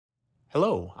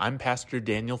Hello, I'm Pastor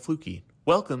Daniel Fluke.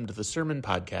 Welcome to the Sermon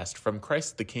Podcast from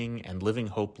Christ the King and Living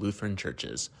Hope Lutheran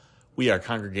Churches. We are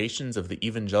congregations of the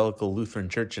Evangelical Lutheran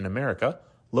Church in America,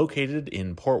 located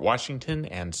in Port Washington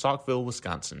and Saukville,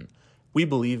 Wisconsin. We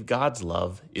believe God's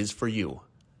love is for you.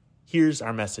 Here's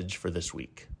our message for this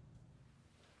week.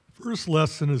 First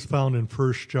lesson is found in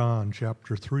 1 John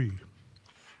chapter 3.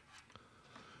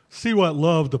 See what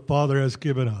love the Father has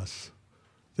given us,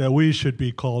 that we should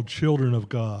be called children of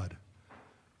God.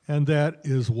 And that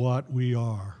is what we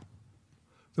are.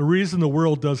 The reason the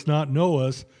world does not know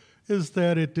us is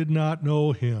that it did not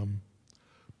know him.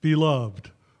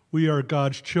 Beloved, we are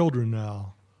God's children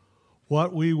now.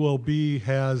 What we will be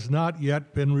has not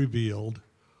yet been revealed.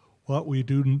 What we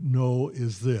do know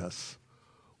is this: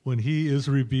 when he is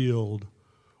revealed,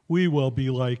 we will be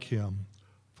like him,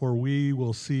 for we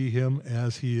will see him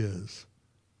as he is.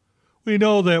 We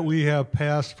know that we have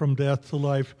passed from death to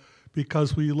life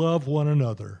because we love one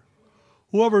another.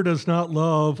 Whoever does not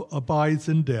love abides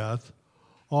in death.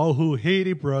 All who hate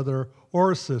a brother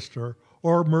or sister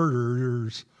or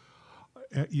murderers,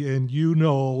 and you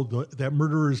know that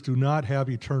murderers do not have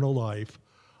eternal life,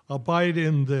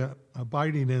 abiding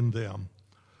in them.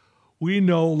 We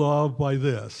know love by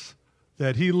this,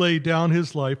 that he laid down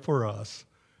his life for us,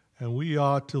 and we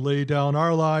ought to lay down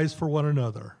our lives for one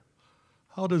another.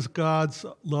 How does God's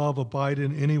love abide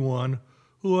in anyone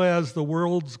who has the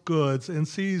world's goods and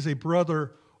sees a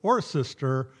brother or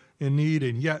sister in need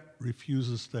and yet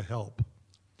refuses to help?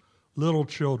 Little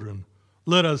children,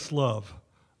 let us love,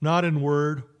 not in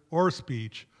word or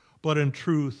speech, but in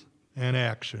truth and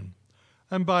action.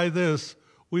 And by this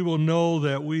we will know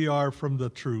that we are from the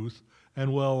truth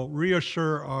and will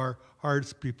reassure our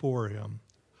hearts before him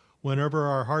whenever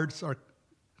our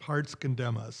hearts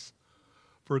condemn us.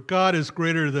 For God is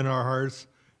greater than our hearts,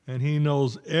 and he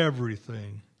knows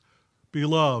everything.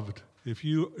 Beloved,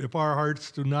 if our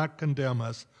hearts do not condemn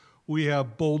us, we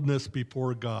have boldness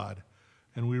before God,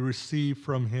 and we receive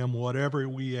from him whatever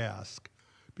we ask,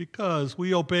 because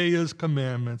we obey his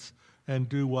commandments and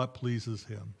do what pleases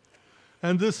him.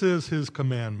 And this is his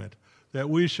commandment, that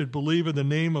we should believe in the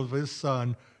name of his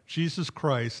Son, Jesus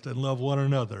Christ, and love one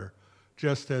another,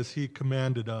 just as he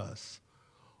commanded us.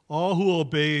 All who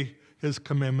obey his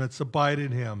commandments abide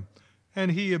in him,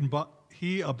 and he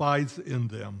abides in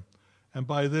them. And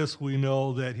by this we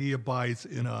know that he abides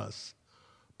in us,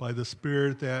 by the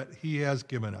Spirit that he has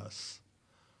given us.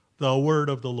 The word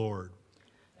of the Lord.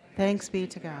 Thanks be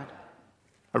to God.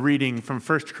 A reading from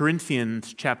 1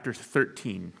 Corinthians chapter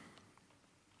 13.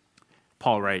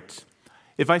 Paul writes,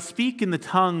 "If I speak in the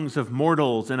tongues of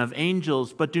mortals and of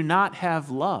angels, but do not have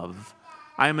love,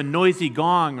 I am a noisy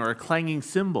gong or a clanging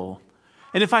cymbal.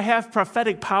 And if I have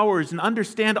prophetic powers and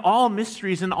understand all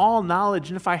mysteries and all knowledge,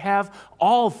 and if I have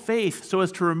all faith so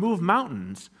as to remove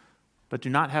mountains, but do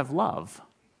not have love,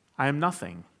 I am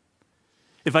nothing.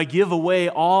 If I give away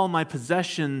all my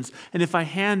possessions, and if I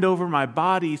hand over my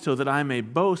body so that I may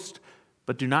boast,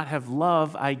 but do not have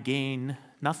love, I gain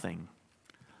nothing.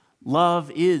 Love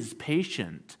is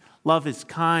patient. Love is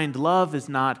kind. Love is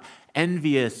not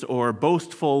envious or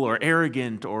boastful or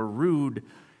arrogant or rude.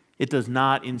 It does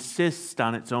not insist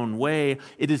on its own way.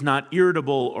 It is not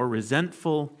irritable or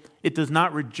resentful. It does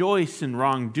not rejoice in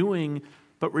wrongdoing,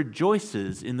 but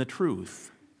rejoices in the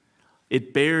truth.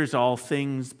 It bears all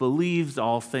things, believes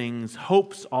all things,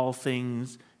 hopes all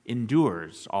things,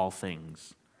 endures all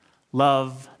things.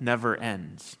 Love never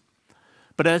ends.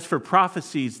 But as for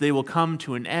prophecies, they will come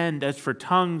to an end. As for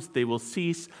tongues, they will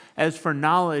cease. As for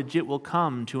knowledge, it will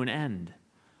come to an end.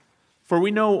 For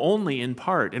we know only in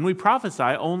part, and we prophesy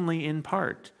only in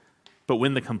part. But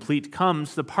when the complete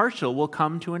comes, the partial will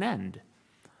come to an end.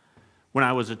 When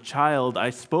I was a child, I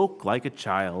spoke like a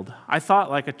child. I thought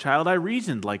like a child. I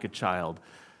reasoned like a child.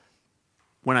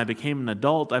 When I became an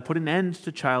adult, I put an end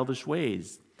to childish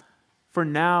ways. For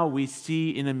now we see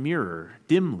in a mirror,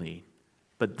 dimly,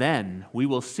 but then we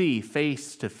will see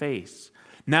face to face.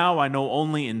 Now I know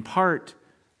only in part.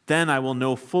 Then I will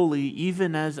know fully,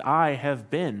 even as I have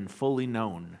been fully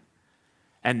known.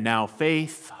 And now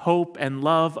faith, hope, and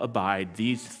love abide,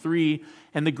 these three,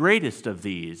 and the greatest of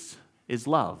these is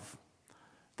love."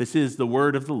 This is the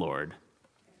word of the Lord.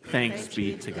 Thanks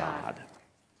be to God.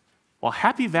 Well,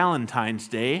 happy Valentine's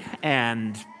Day,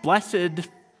 and blessed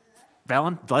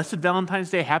Valentine's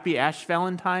Day, happy Ash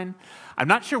Valentine. I'm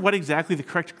not sure what exactly the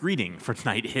correct greeting for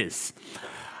tonight is.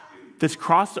 This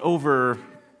crossover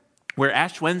where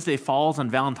Ash Wednesday falls on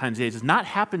Valentine's Day does not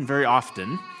happen very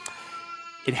often.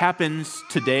 It happens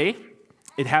today.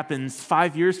 It happens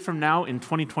 5 years from now in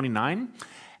 2029.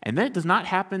 And then it does not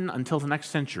happen until the next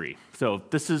century. So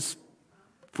this is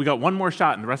We got one more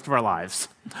shot in the rest of our lives,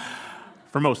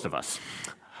 for most of us.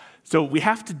 So we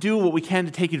have to do what we can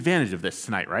to take advantage of this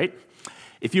tonight, right?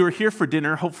 If you were here for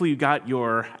dinner, hopefully you got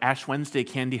your Ash Wednesday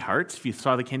candy hearts. If you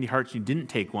saw the candy hearts and you didn't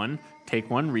take one,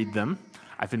 read them.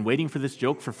 I've been waiting for this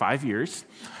joke for 5 years.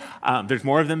 There's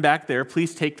more of them back there.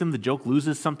 Please take them. The joke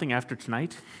loses something after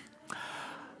tonight.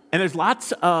 And there's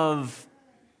lots of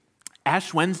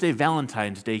Ash Wednesday,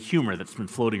 Valentine's Day humor that's been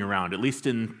floating around, at least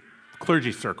in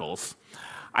clergy circles.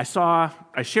 I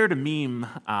shared a meme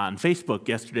on Facebook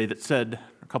yesterday that said,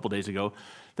 a couple days ago,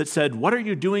 that said, "What are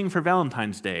you doing for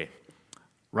Valentine's Day?"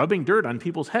 Rubbing dirt on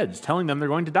people's heads, telling them they're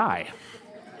going to die.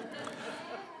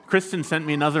 Kristen sent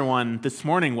me another one this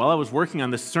morning while I was working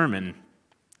on this sermon.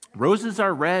 "Roses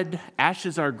are red,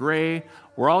 ashes are gray,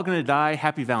 we're all going to die,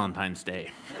 happy Valentine's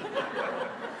Day."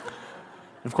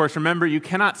 Of course, remember, you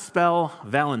cannot spell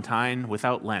Valentine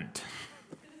without Lent.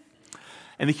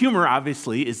 And the humor,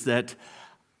 obviously, is that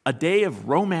a day of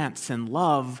romance and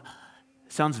love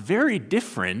sounds very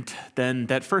different than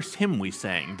that first hymn we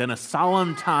sang, than a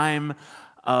solemn time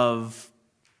of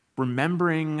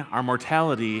remembering our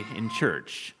mortality in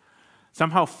church.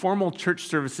 Somehow formal church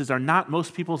services are not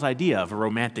most people's idea of a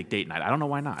romantic date night. I don't know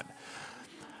why not.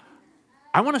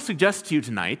 I want to suggest to you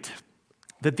tonight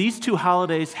that these two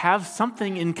holidays have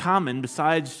something in common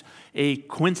besides a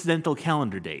coincidental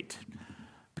calendar date,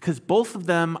 because both of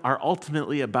them are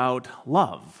ultimately about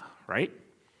love, right?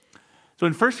 So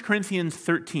in 1 Corinthians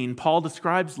 13, Paul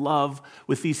describes love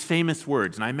with these famous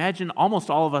words, and I imagine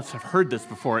almost all of us have heard this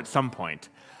before at some point.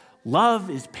 Love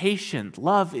is patient,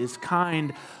 love is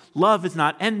kind, love is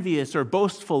not envious or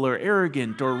boastful or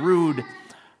arrogant or rude.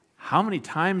 How many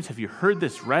times have you heard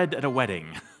this read at a wedding?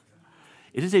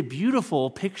 It is a beautiful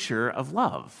picture of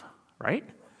love, right?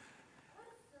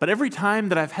 But every time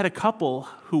that I've had a couple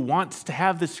who wants to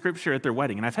have this scripture at their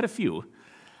wedding, and I've had a few,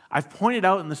 I've pointed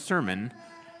out in the sermon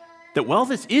that, well,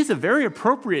 this is a very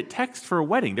appropriate text for a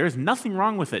wedding. There's nothing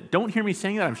wrong with it. Don't hear me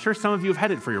saying that. I'm sure some of you have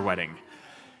had it for your wedding.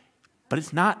 But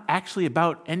it's not actually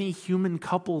about any human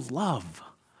couple's love.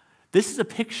 This is a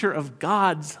picture of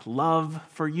God's love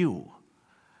for you.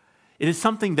 It is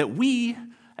something that we,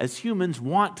 as humans,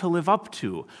 want to live up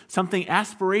to, something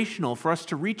aspirational for us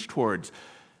to reach towards.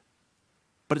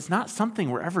 But it's not something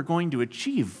we're ever going to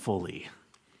achieve fully.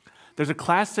 There's a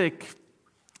classic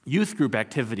youth group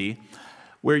activity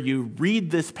where you read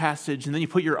this passage and then you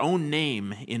put your own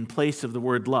name in place of the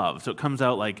word love. So it comes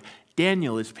out like,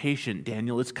 Daniel is patient,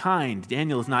 Daniel is kind,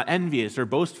 Daniel is not envious or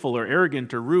boastful or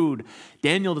arrogant or rude,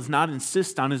 Daniel does not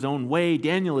insist on his own way,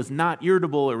 Daniel is not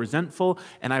irritable or resentful,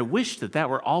 and I wish that that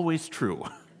were always true.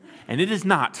 And it is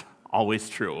not always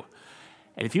true.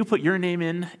 And if you put your name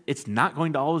in, it's not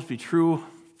going to always be true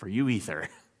for you either.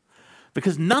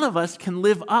 Because none of us can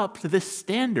live up to this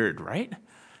standard, right?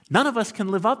 None of us can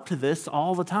live up to this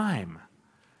all the time.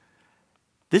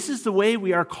 This is the way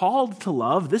we are called to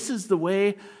love. This is the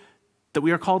way that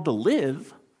we are called to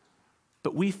live,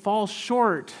 but we fall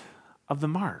short of the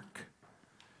mark.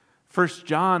 1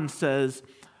 John says,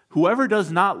 "Whoever does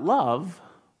not love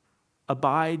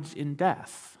abides in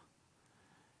death."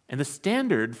 And the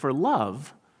standard for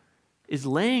love is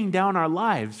laying down our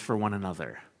lives for one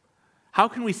another. How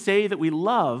can we say that we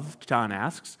love, John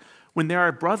asks, when there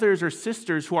are brothers or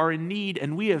sisters who are in need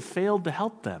and we have failed to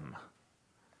help them?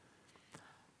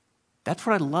 That's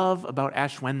what I love about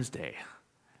Ash Wednesday.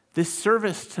 This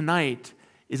service tonight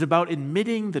is about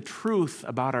admitting the truth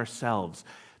about ourselves,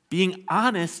 being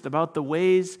honest about the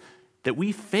ways that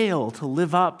we fail to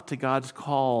live up to God's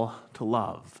call to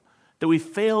love, that we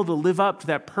fail to live up to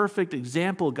that perfect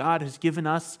example God has given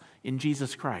us in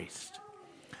Jesus Christ.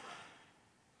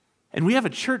 And we have a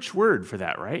church word for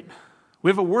that, right? We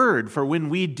have a word for when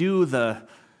we do the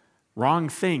wrong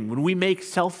thing, when we make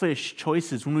selfish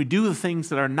choices, when we do the things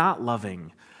that are not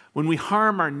loving, when we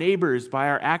harm our neighbors by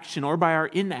our action or by our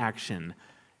inaction.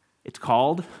 It's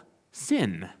called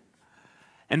sin.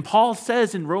 And Paul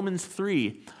says in Romans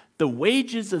 3, the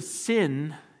wages of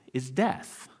sin is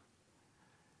death.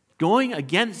 Going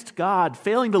against God,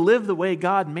 failing to live the way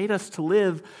God made us to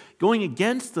live, going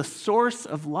against the source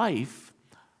of life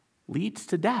leads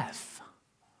to death.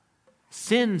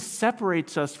 Sin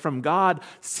separates us from God.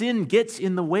 Sin gets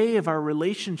in the way of our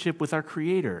relationship with our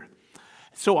Creator.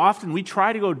 So often we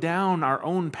try to go down our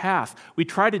own path. We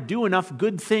try to do enough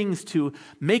good things to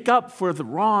make up for the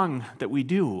wrong that we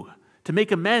do, to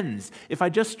make amends. If I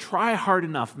just try hard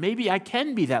enough, maybe I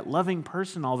can be that loving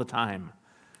person all the time.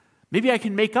 Maybe I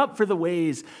can make up for the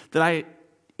ways that I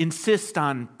insist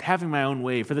on having my own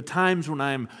way, for the times when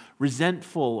I'm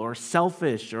resentful or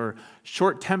selfish or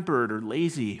short-tempered or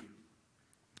lazy.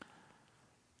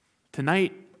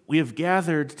 Tonight, we have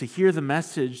gathered to hear the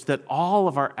message that all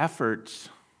of our efforts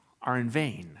are in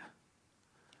vain.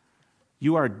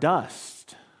 You are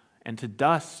dust, and to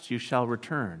dust you shall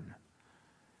return.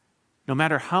 No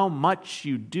matter how much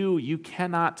you do, you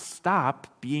cannot stop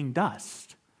being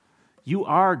dust. You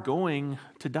are going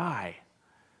to die.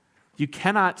 You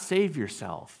cannot save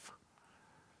yourself.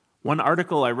 One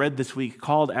article I read this week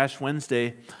called Ash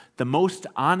Wednesday the most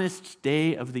honest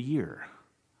day of the year.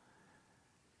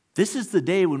 This is the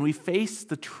day when we face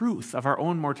the truth of our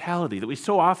own mortality that we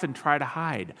so often try to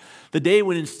hide. The day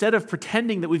when instead of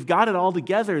pretending that we've got it all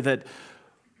together, that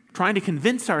trying to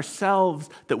convince ourselves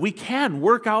that we can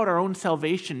work out our own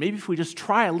salvation, maybe if we just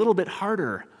try a little bit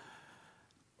harder,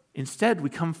 instead we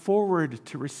come forward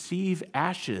to receive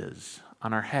ashes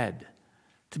on our head,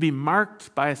 to be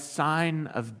marked by a sign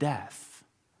of death.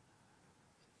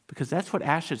 Because that's what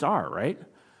ashes are, right?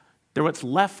 They're what's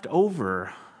left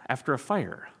over after a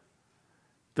fire.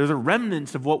 They're the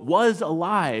remnants of what was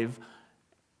alive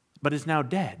but is now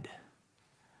dead.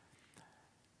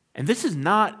 And this is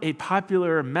not a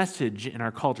popular message in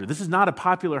our culture. This is not a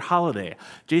popular holiday.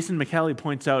 Jason McCallie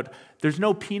points out there's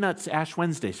no Peanuts Ash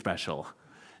Wednesday special.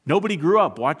 Nobody grew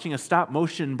up watching a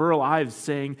stop-motion Burl Ives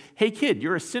saying, "Hey kid,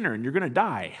 you're a sinner and you're going to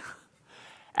die."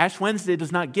 Ash Wednesday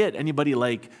does not get anybody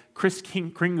like Kris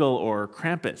Kringle or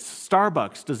Krampus.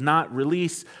 Starbucks does not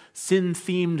release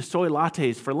sin-themed soy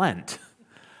lattes for Lent.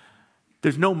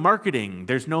 There's no marketing.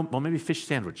 Maybe fish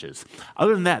sandwiches.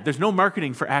 Other than that, there's no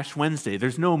marketing for Ash Wednesday.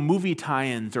 There's no movie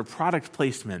tie-ins or product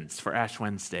placements for Ash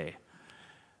Wednesday.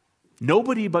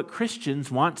 Nobody but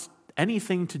Christians wants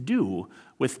anything to do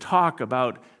with talk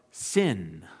about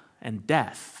sin and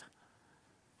death,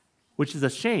 which is a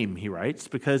shame, he writes,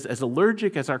 because as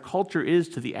allergic as our culture is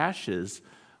to the ashes,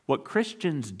 what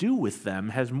Christians do with them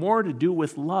has more to do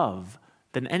with love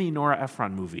than any Nora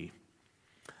Ephron movie.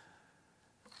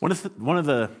 One of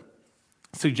the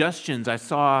suggestions I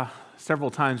saw several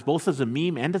times, both as a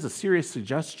meme and as a serious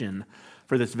suggestion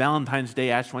for this Valentine's Day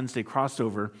Ash Wednesday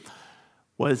crossover,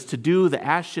 was to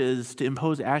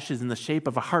impose ashes in the shape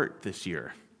of a heart this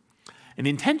year. And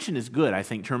the intention is good, I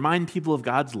think, to remind people of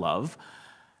God's love.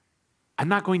 I'm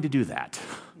not going to do that.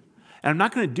 And I'm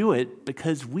not going to do it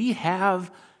because we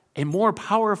have a more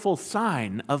powerful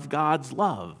sign of God's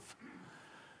love.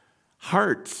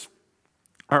 Hearts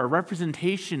are a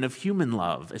representation of human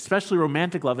love, especially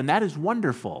romantic love, and that is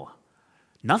wonderful.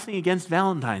 Nothing against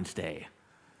Valentine's Day.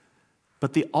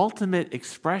 But the ultimate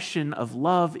expression of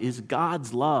love is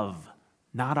God's love,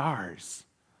 not ours.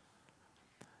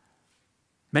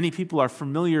 Many people are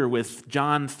familiar with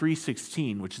John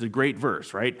 3:16, which is a great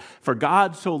verse, right? For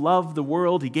God so loved the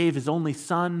world, he gave his only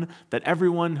Son, that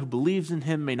everyone who believes in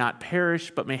him may not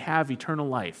perish, but may have eternal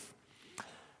life.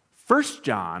 1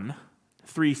 John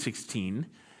 3:16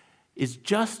 is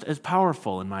just as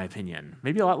powerful, in my opinion.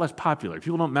 Maybe a lot less popular.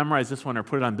 People don't memorize this one or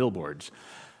put it on billboards.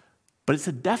 But it's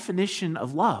a definition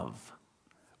of love.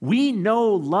 We know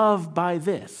love by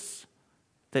this,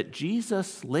 that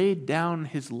Jesus laid down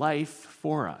his life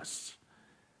for us.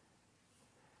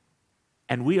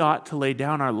 And we ought to lay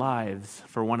down our lives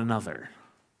for one another.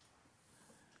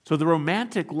 So the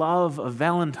romantic love of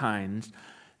Valentine's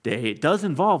Day does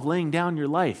involve laying down your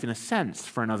life, in a sense,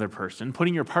 for another person,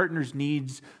 putting your partner's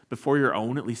needs before your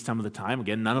own, at least some of the time.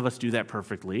 Again, none of us do that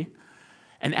perfectly.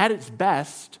 And at its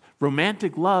best,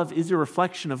 romantic love is a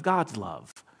reflection of God's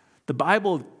love. The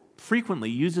Bible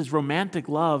frequently uses romantic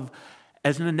love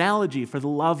as an analogy for the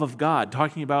love of God,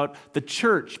 talking about the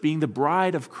church being the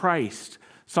bride of Christ.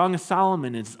 Song of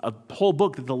Solomon is a whole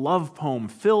book that's a love poem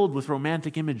filled with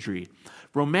romantic imagery.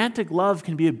 Romantic love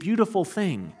can be a beautiful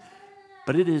thing,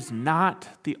 but it is not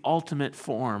the ultimate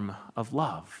form of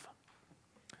love.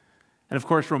 And of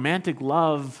course, romantic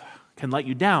love can let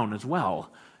you down as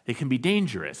well. It can be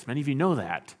dangerous. Many of you know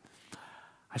that.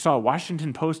 I saw a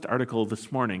Washington Post article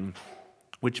this morning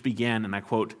which began, and I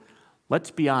quote,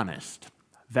 "Let's be honest.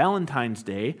 Valentine's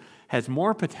Day has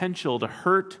more potential to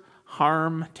hurt,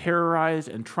 harm, terrorize,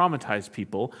 and traumatize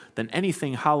people than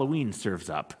anything Halloween serves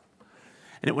up."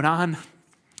 And it went on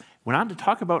to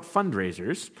talk about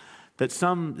fundraisers that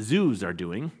some zoos are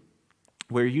doing,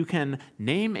 where you can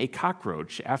name a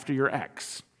cockroach after your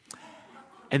ex,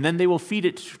 and then they will feed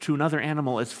it to another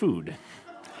animal as food.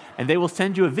 And they will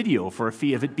send you a video for a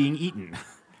fee of it being eaten.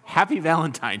 Happy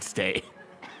Valentine's Day.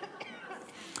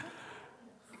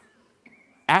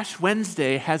 Ash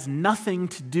Wednesday has nothing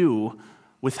to do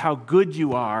with how good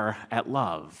you are at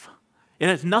love. It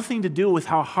has nothing to do with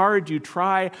how hard you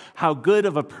try, how good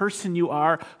of a person you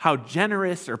are, how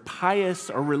generous or pious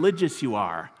or religious you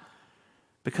are,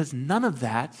 because none of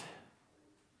that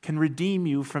can redeem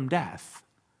you from death.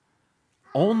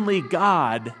 Only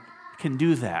God can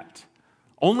do that.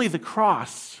 Only the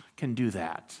cross can do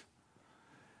that.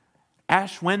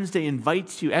 Ash Wednesday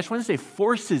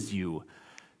forces you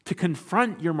to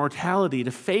confront your mortality,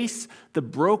 to face the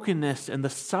brokenness and the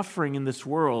suffering in this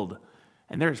world.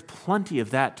 And there's plenty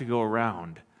of that to go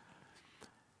around.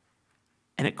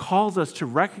 And it calls us to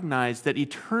recognize that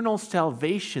eternal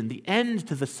salvation, the end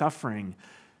to the suffering,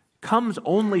 comes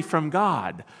only from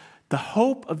God. The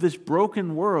hope of this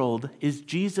broken world is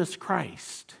Jesus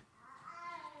Christ.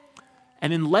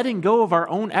 And in letting go of our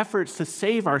own efforts to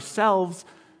save ourselves,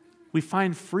 we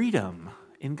find freedom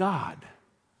in God,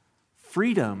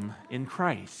 freedom in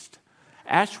Christ.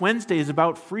 Ash Wednesday is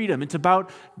about freedom. It's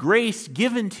about grace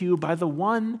given to you by the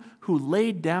one who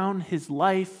laid down his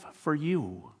life for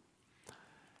you.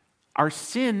 Our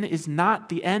sin is not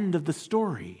the end of the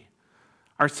story.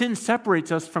 Our sin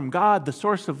separates us from God, the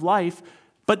source of life,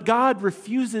 but God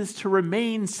refuses to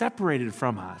remain separated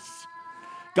from us.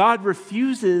 God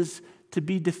refuses to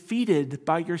be defeated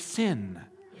by your sin.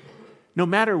 No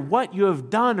matter what you have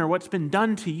done or what's been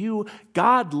done to you,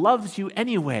 God loves you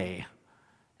anyway.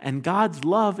 And God's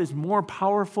love is more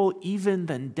powerful even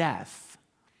than death.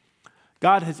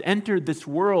 God has entered this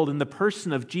world in the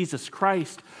person of Jesus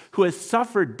Christ, who has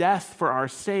suffered death for our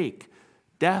sake,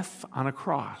 death on a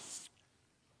cross.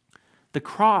 The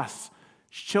cross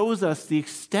shows us the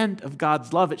extent of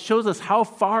God's love. It shows us how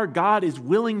far God is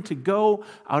willing to go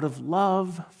out of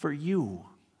love for you.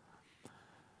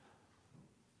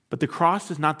 But the cross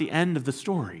is not the end of the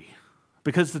story,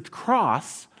 because the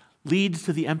cross leads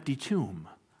to the empty tomb.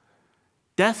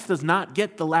 Death does not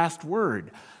get the last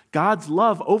word. God's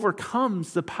love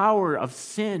overcomes the power of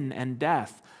sin and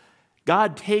death.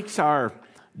 God takes our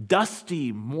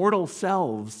dusty, mortal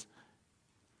selves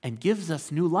and gives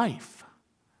us new life.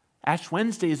 Ash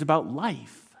Wednesday is about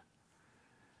life.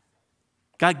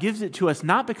 God gives it to us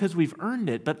not because we've earned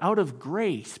it, but out of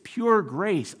grace, pure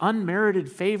grace,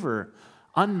 unmerited favor,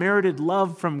 unmerited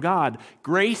love from God.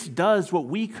 Grace does what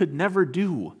we could never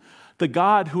do. The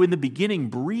God who in the beginning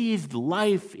breathed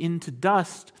life into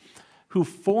dust, who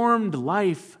formed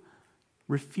life,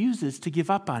 refuses to give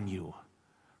up on you,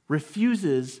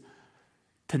 refuses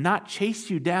to not chase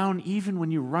you down even when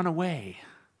you run away.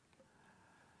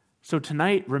 So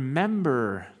tonight,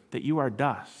 remember that you are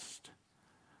dust.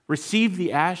 Receive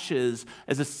the ashes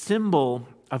as a symbol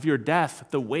of your death,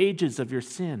 the wages of your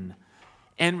sin,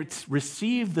 and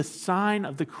receive the sign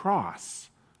of the cross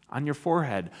on your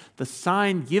forehead, the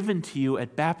sign given to you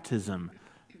at baptism,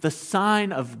 the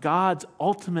sign of God's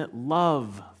ultimate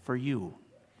love for you.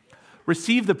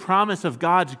 Receive the promise of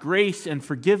God's grace and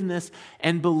forgiveness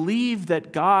and believe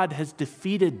that God has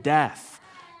defeated death.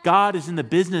 God is in the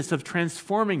business of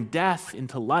transforming death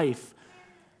into life.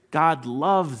 God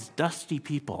loves dusty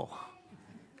people,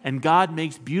 and God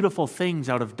makes beautiful things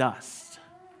out of dust.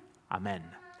 Amen.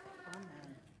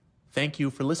 Thank you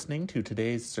for listening to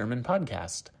today's sermon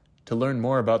podcast. To learn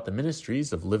more about the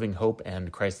ministries of Living Hope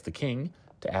and Christ the King,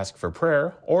 to ask for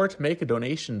prayer, or to make a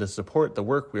donation to support the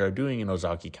work we are doing in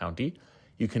Ozaukee County,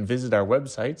 you can visit our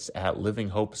websites at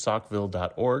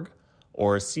livinghopesaukville.org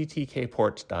or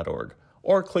ctkport.org,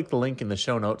 or click the link in the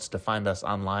show notes to find us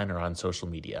online or on social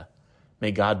media.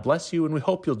 May God bless you, and we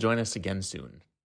hope you'll join us again soon.